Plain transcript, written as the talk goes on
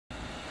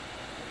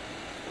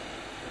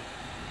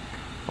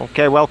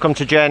Okay, welcome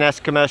to J&S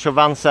Commercial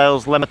Van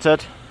Sales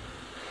Limited.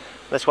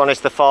 This one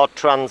is the Ford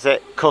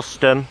Transit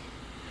Custom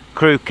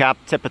Crew Cab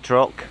Tipper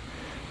Truck.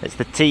 It's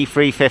the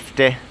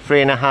T350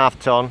 3.5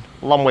 ton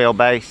long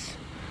wheelbase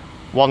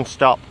one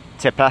stop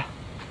tipper.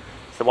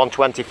 It's the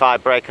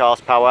 125 brake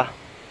horsepower.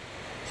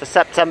 It's a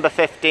September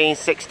 15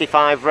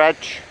 65 reg,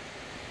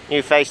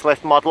 new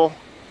facelift model,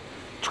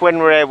 twin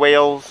rear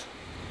wheels,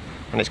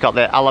 and it's got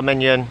the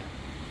aluminium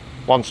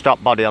one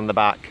stop body on the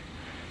back.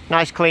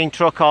 Nice clean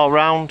truck all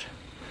round.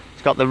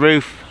 It's got the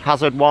roof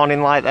hazard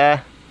warning light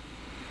there,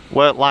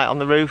 work light on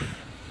the roof,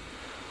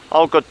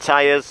 all good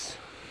tyres,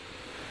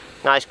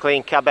 nice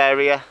clean cab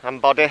area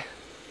and body. Let's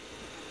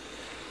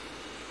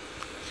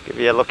give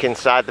you a look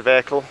inside the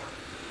vehicle.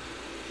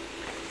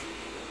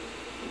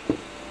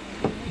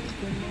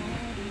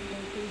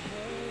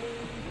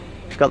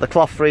 It's got the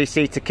cloth free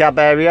seater cab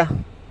area,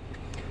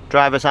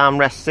 driver's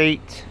armrest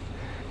seat,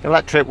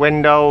 electric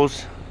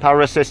windows,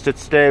 power assisted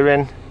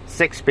steering,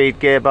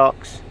 6-speed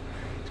gearbox.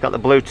 It's got the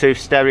Bluetooth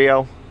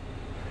stereo.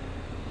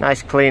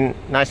 Nice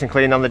and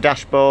clean on the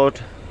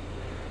dashboard.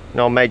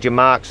 No major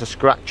marks or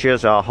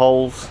scratches or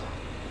holes.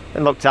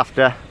 Been looked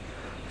after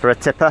for a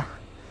tipper.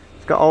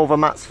 It's got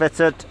overmats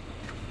fitted.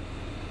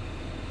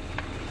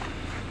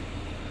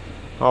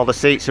 All the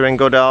seats are in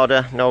good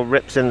order, no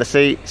rips in the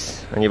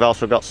seats, and you've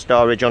also got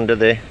storage under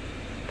the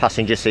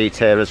passenger seat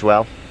here as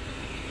well.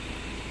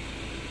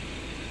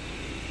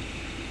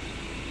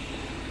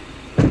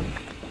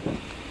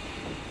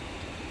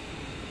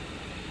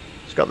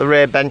 It's got the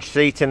rear bench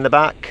seat in the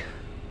back,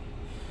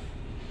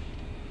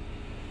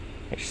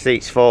 which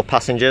seats 4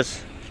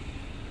 passengers.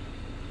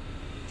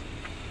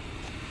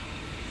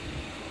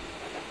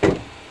 And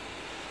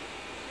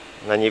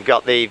then you've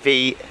got the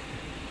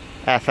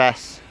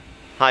VFS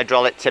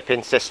hydraulic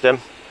tipping system.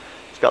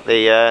 It's got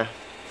the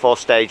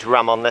 4-stage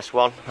ram on this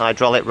one,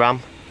 hydraulic ram.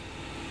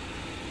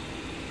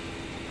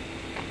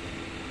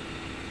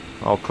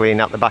 All clean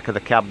at the back of the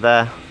cab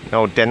there,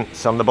 no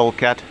dents on the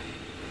bulkhead.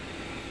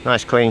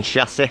 Nice clean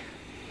chassis.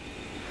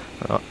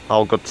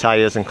 All good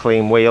tyres and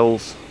clean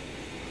wheels.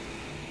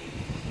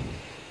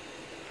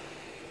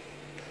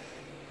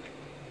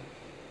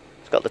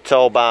 It's got the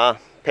tow bar,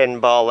 pin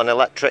ball and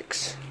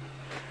electrics.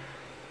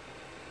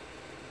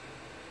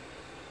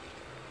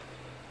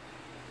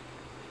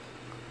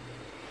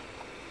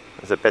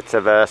 There's a bit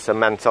of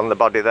cement on the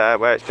body there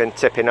where it's been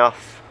tipping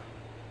off.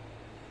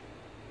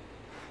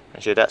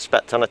 As you'd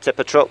expect on a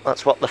tipper truck,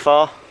 that's what they're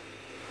for.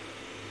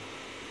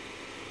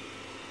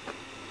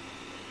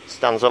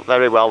 Stands up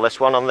very well, this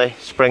one, on the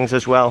springs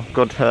as well.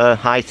 Good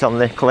height on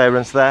the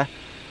clearance there.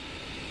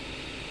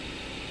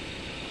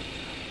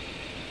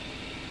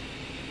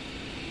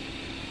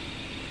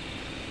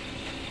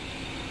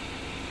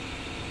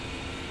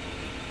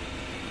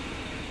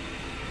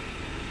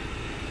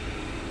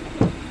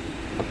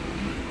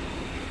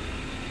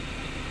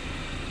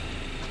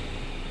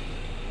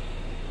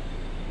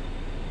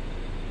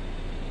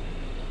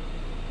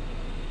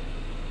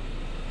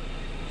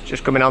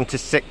 Just coming on to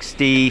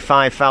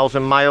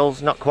 65,000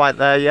 miles, not quite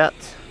there yet.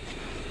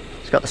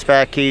 It's got the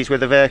spare keys with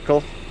the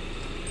vehicle.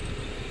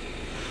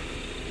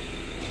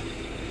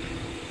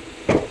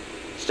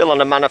 Still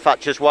on a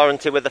manufacturer's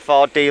warranty with the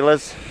Ford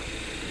dealers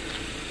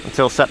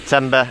until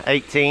September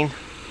 18.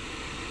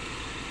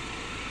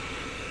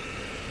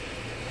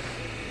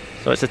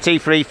 So it's a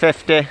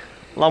T350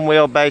 long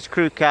wheelbase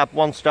crew cab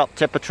one stop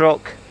tipper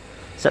truck,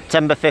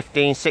 September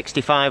 15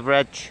 65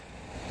 reg.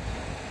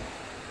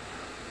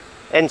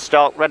 In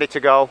stock, ready to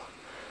go.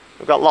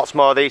 We've got lots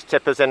more of these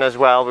tippers in as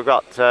well. We've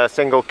got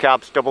single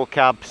cabs, double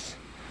cabs,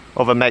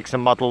 other makes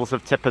and models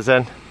of tippers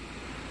in.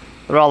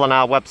 They're all on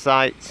our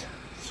website.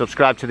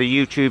 Subscribe to the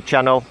YouTube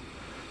channel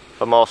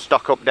for more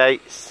stock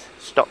updates.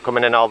 Stock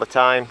coming in all the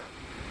time.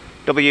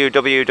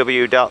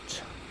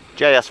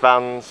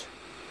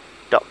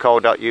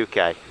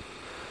 www.jsvans.co.uk.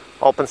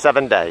 Open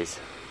 7 days.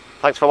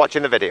 Thanks for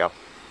watching the video.